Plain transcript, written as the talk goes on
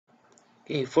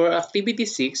Okay, for activity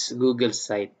 6, Google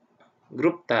site.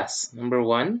 Group task. Number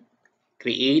 1,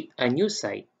 create a new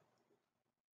site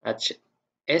at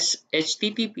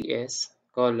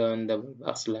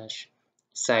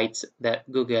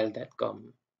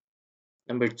https://sites.google.com.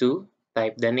 Number 2,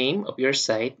 type the name of your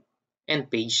site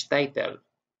and page title.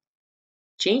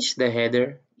 Change the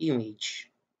header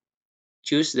image.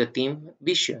 Choose the theme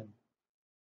vision.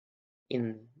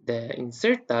 In the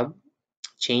Insert tab,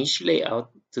 change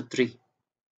layout to 3.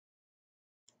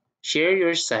 Share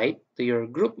your site to your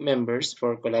group members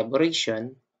for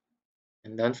collaboration,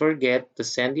 and don't forget to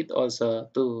send it also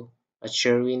to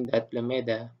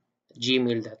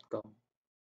sherwin.lameda@gmail.com.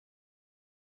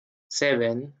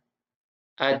 7.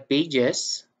 Add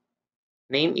pages.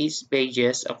 Name each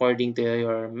pages according to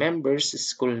your member's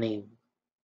school name.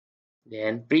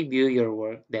 Then preview your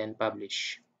work, then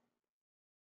publish.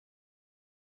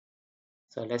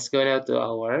 So let's go now to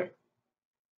our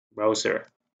browser.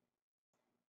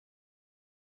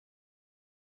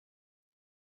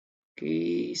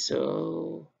 Okay,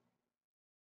 so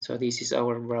this is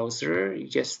our browser. You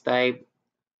just type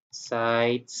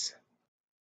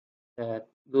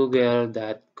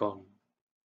sites.google.com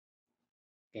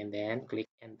and then click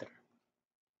enter.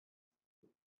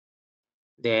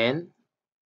 Then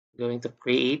going to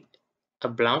create a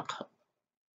blank.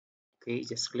 Okay,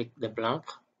 just click the blank.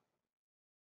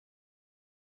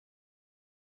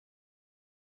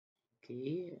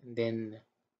 Okay, and then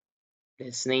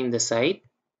let's name the site.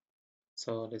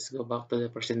 So let's go back to the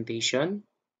presentation.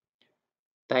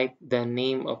 Type the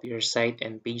name of your site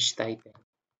and page title.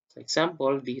 So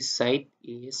example, this site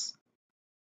is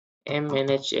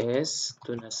MNHS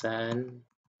Tunasan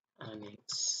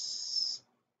Annex.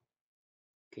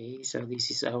 Okay, so this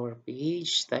is our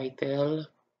page title.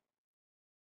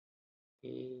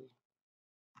 Okay,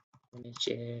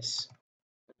 MNHS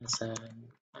Tunasan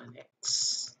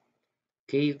Annex.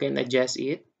 Okay, you can adjust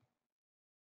it.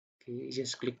 Okay,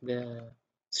 just click the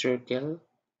circle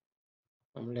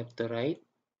from left to right.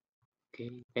 Okay,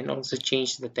 you can also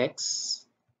change the text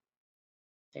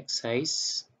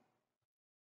size,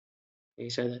 okay,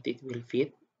 so that it will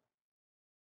fit.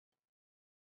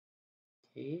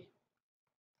 Okay,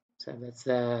 so that's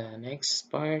the next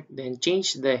part. Then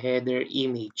change the header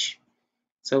image.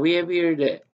 So we have here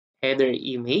the header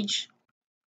image.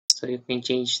 So you can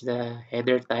change the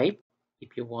header type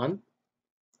if you want.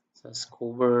 So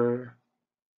cover,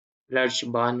 large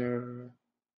banner,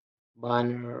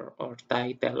 or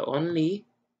title only.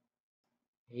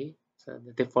 Okay, so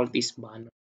the default is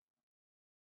banner.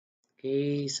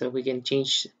 Okay, so we can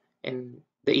change and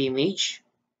the image.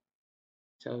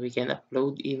 So we can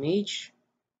upload image.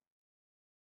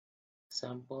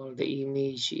 Example, the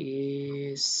image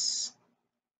is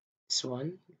this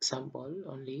one, example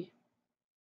only.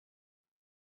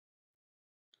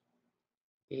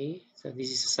 Okay, so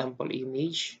this is a sample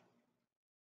image.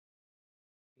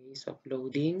 Okay, so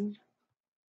uploading.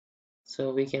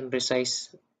 So we can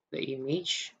resize the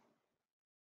image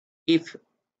if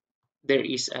there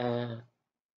is a,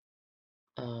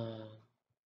 a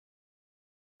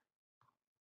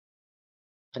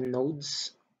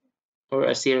nodes or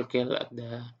a circle at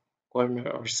the corner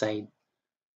or side.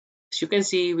 As you can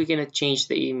see, we cannot change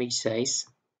the image size.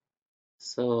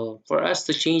 So for us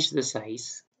to change the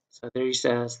size, so there is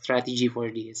a strategy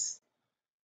for this.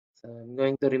 So I'm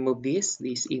going to remove this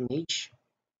image,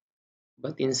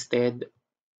 but instead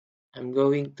I'm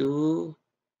going to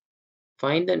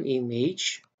find an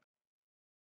image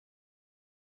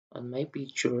on my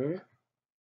picture.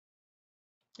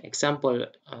 Example,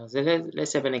 so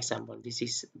let's have an example. This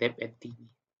is DepEd TV.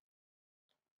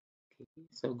 Okay,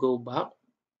 so go back,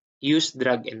 use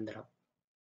drag and drop.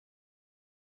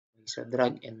 Okay, so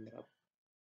drag and drop.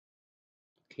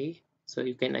 Okay, so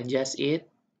you can adjust it.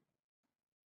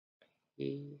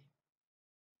 Okay,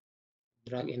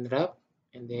 drag and drop,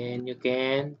 and then you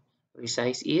can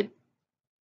resize it.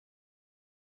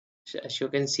 So as you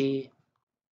can see,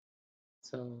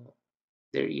 so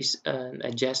there is an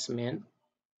adjustment,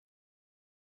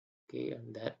 okay,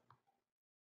 on that.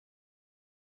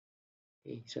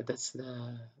 Okay, so that's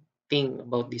the thing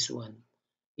about this one.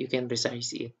 You can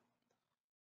resize it.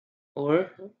 Or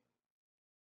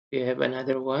you have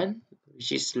another one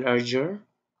which is larger.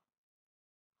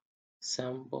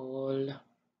 Sample.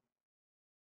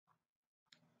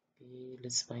 Okay,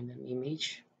 let's find an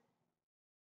image.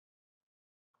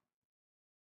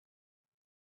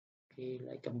 Okay,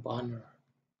 like a banner.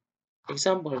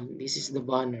 Example, this is the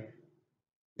banner.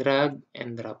 Drag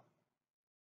and drop.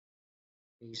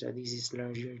 Okay, so this is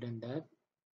larger than that.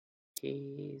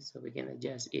 Okay, so we can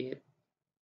adjust it.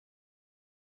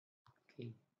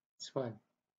 Okay, this one.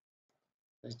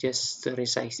 So just to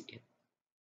resize it.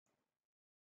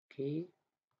 Okay,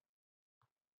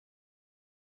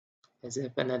 let's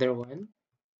have another one.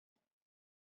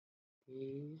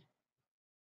 Okay,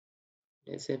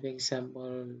 let's have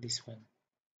example this one.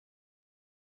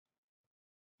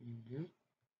 Mhm.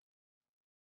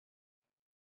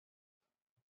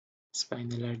 Let's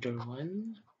find a larger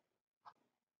one.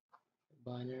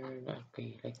 Banner.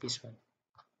 Okay, like this one.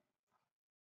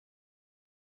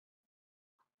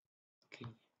 Okay,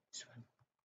 this one.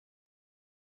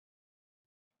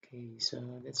 Okay, so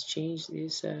let's change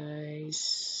this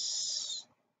size.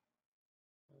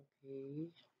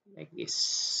 Okay, like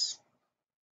this.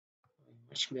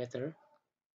 Much better.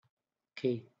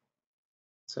 Okay,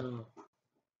 so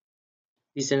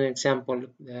this is an example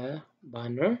of the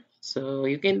banner. So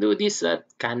you can do this at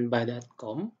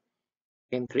canva.com.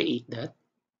 You can create that.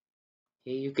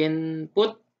 Okay, you can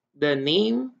put the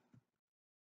name,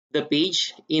 the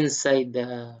page inside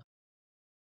the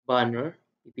banner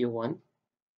if you want.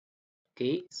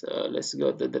 Okay, so let's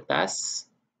go to the task.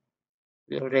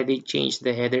 We already changed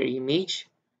the header image.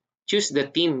 Choose the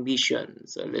theme vision.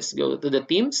 So let's go to the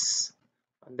themes.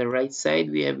 On the right side,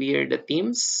 we have here the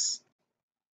themes.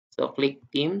 So click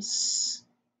themes,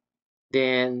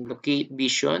 then locate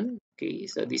vision. Okay,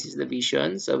 so this is the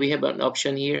vision. So we have an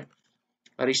option here: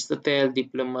 Aristotle,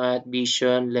 Diplomat,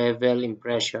 Vision, Level,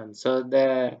 Impression. So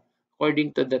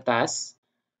according to the task,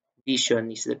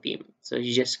 Vision is the theme. So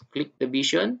you just click the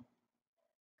Vision.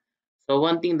 So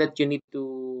one thing that you need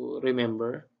to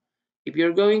remember, if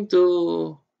you're going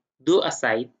to do a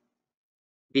site,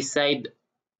 decide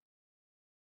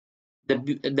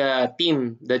the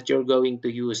theme that you're going to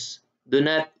use. Do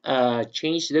not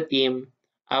change the theme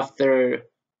after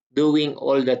doing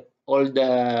all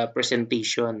the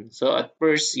presentation. So at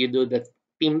first you do the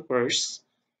theme first,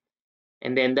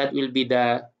 and then that will be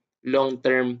the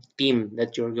long-term theme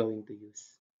that you're going to use.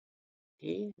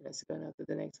 Okay, let's go now to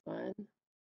the next one.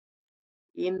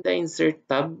 In the insert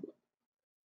tab,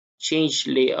 change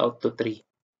layout to 3.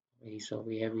 Okay, so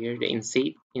we have here the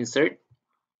insert.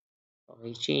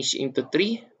 Okay, change into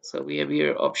 3. So we have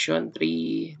here option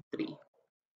 3, 3.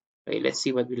 Okay, let's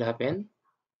see what will happen.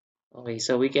 Okay,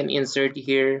 so we can insert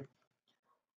here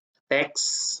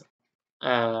text,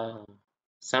 uh,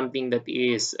 something that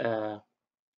is a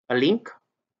link,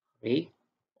 okay?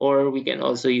 Or we can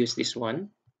also use this one.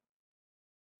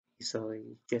 So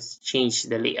just change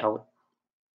the layout,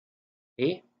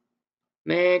 okay?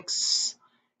 Next,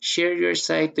 share your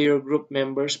site to your group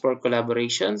members for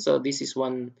collaboration. So this is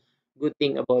one good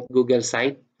thing about Google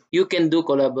Site. You can do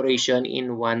collaboration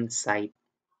in one site,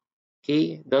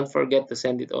 okay? Don't forget to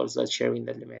send it also at sharing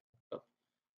the limit.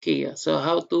 Okay, so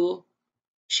how to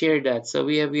share that? So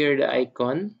we have here the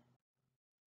icon,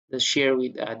 the share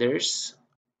with others.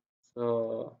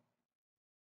 So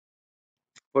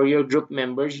for your group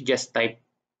members, you just type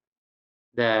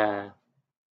the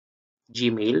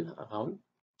Gmail account,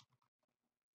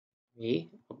 okay,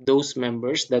 of those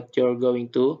members that you're going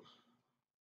to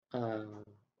uh,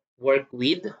 work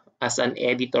with as an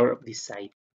editor of this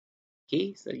site.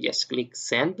 Okay, so just click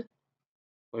send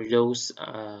for those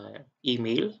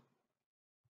email.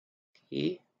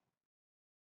 Okay,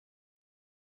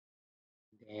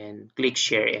 and click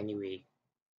share anyway.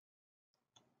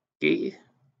 Okay,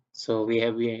 so we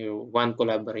have here one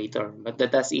collaborator, but the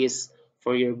task is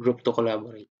for your group to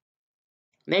collaborate.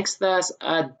 Next task,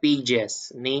 add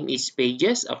pages. Name is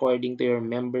pages according to your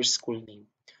member's school name.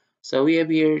 So we have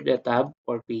here the tab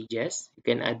for pages. You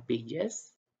can add pages.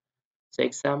 So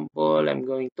example, I'm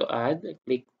going to add,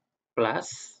 click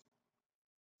plus,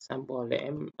 example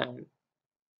M and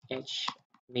H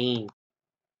name.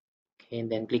 Okay,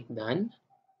 and then click done.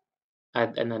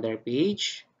 Add another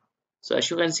page. So as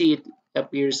you can see, it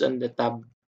appears on the tab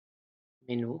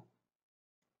menu.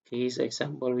 Okay, so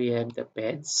example, we have the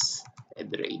pets,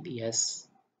 ped radius.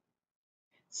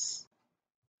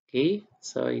 Okay,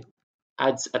 so it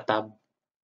adds a tab.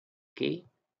 Okay,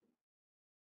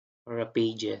 or a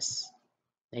pages.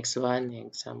 Next one,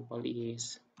 example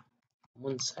is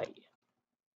Munsai.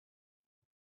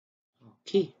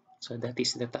 Okay, so that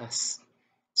is the task.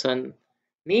 So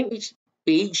name each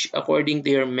page according to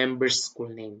your member's school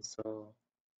name. So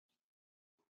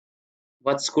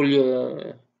what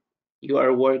school you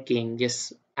are working,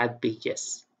 just add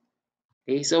pages.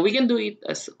 Okay, so we can do it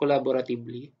as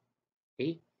collaboratively.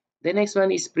 Okay, the next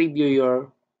one is preview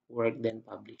your work, then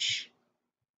publish.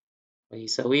 Okay,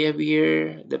 so we have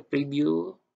here the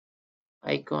preview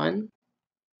icon.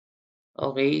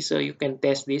 Okay, so you can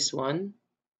test this one.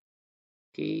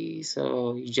 Okay,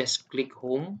 so you just click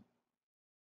home.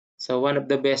 So one of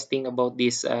the best thing about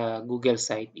this Google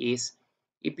site is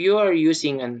If you are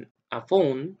using a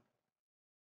phone,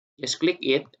 just click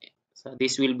it. So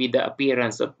this will be the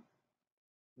appearance of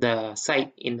the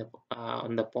site in the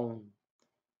on the phone.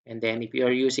 And then if you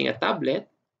are using a tablet,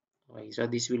 okay, so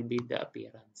this will be the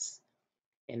appearance.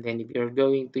 And then if you're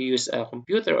going to use a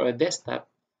computer or a desktop,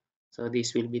 so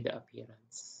this will be the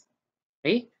appearance.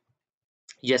 Okay,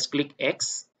 just click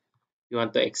X. You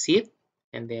want to exit,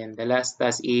 and then the last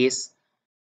task is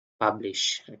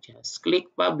publish. So just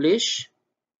click publish.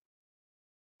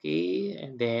 Okay,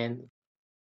 and then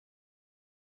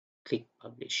click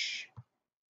publish.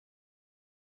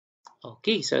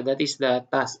 Okay, so that is the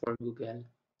task for Google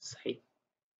site.